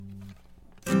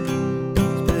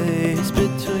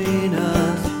between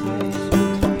us,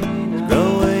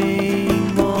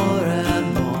 growing more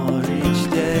and more each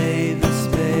day. The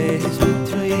space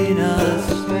between us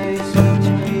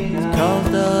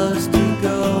caused us to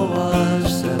go our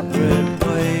separate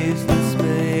ways. The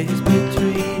space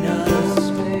between us,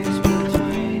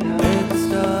 it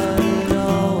started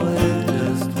all with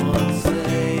just one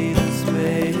say. The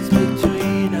space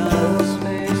between us,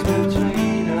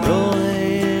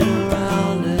 rolling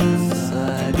around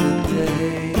inside the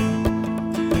day.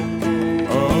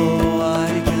 Oh,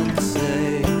 I can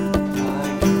say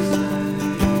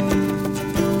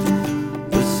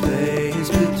the space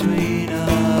between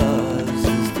us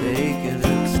is taking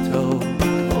its toll.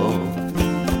 Oh,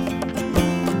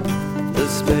 the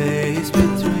space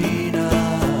between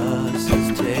us is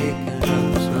taking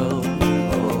control.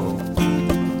 Oh,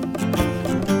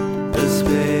 the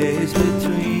space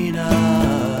between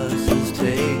us is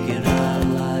taking our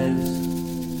lives.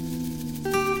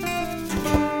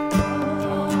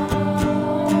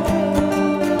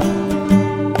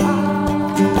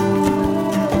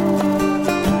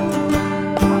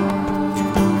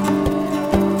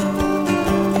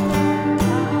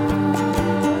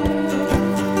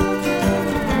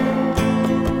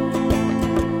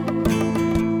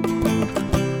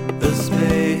 The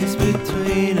space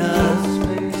between us,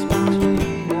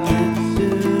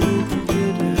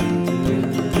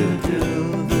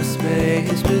 the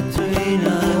space between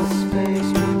us,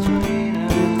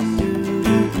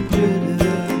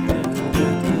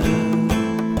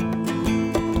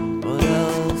 what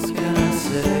else can I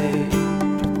say?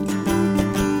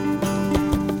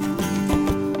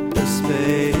 The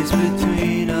space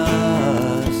between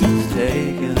us is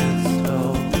taking its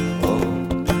toll. Oh,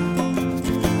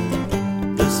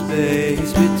 the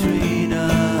space between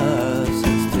us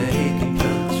is taking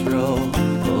control.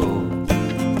 Oh,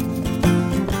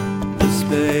 the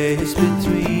space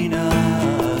between